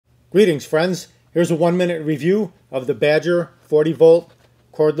Greetings friends, here's a 1-minute review of the Badger 40 volt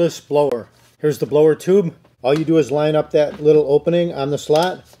cordless blower. Here's the blower tube. All you do is line up that little opening on the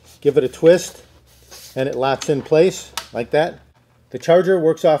slot, give it a twist, and it locks in place like that. The charger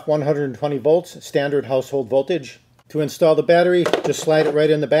works off 120 volts, standard household voltage. To install the battery, just slide it right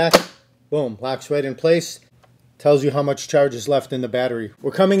in the back. Boom, locks right in place. Tells you how much charge is left in the battery.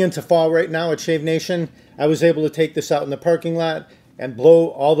 We're coming into fall right now at Shave Nation. I was able to take this out in the parking lot and blow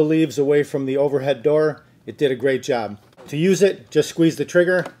all the leaves away from the overhead door. It did a great job. To use it, just squeeze the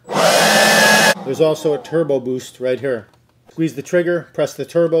trigger. There's also a turbo boost right here. Squeeze the trigger, press the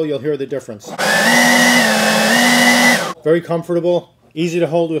turbo, you'll hear the difference. Very comfortable, easy to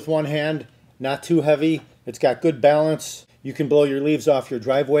hold with one hand, not too heavy. It's got good balance. You can blow your leaves off your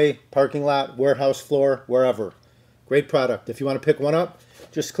driveway, parking lot, warehouse floor, wherever. Great product. If you want to pick one up,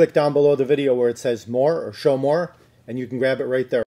 just click down below the video where it says more or show more, and you can grab it right there.